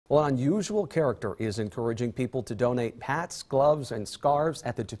Well, an unusual character is encouraging people to donate hats, gloves, and scarves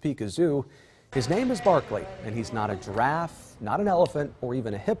at the Topeka Zoo. His name is Barkley, and he's not a giraffe, not an elephant, or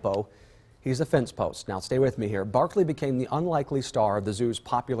even a hippo. He's a fence post. Now, stay with me here. Barkley became the unlikely star of the zoo's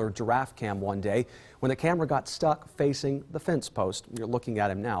popular giraffe cam one day when the camera got stuck facing the fence post. You're looking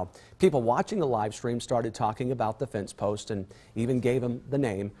at him now. People watching the live stream started talking about the fence post and even gave him the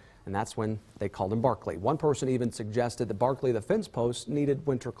name, and that's when they called him Barkley. One person even suggested that Barkley the fence post needed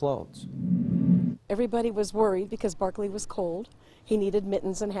winter clothes. Everybody was worried because Barkley was cold. He needed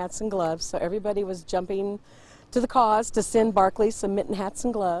mittens and hats and gloves, so everybody was jumping to the cause to send Barkley some mitten, hats,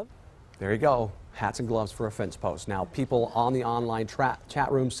 and gloves. There you go, hats and gloves for a fence post. Now, people on the online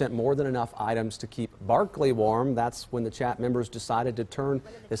chat room sent more than enough items to keep Barkley warm. That's when the chat members decided to turn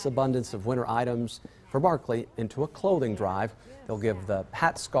this abundance of winter items for Barkley into a clothing drive. They'll give the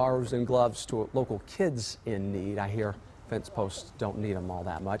hats, scarves, and gloves to local kids in need. I hear fence posts don't need them all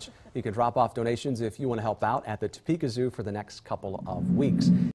that much. You can drop off donations if you want to help out at the Topeka Zoo for the next couple of weeks.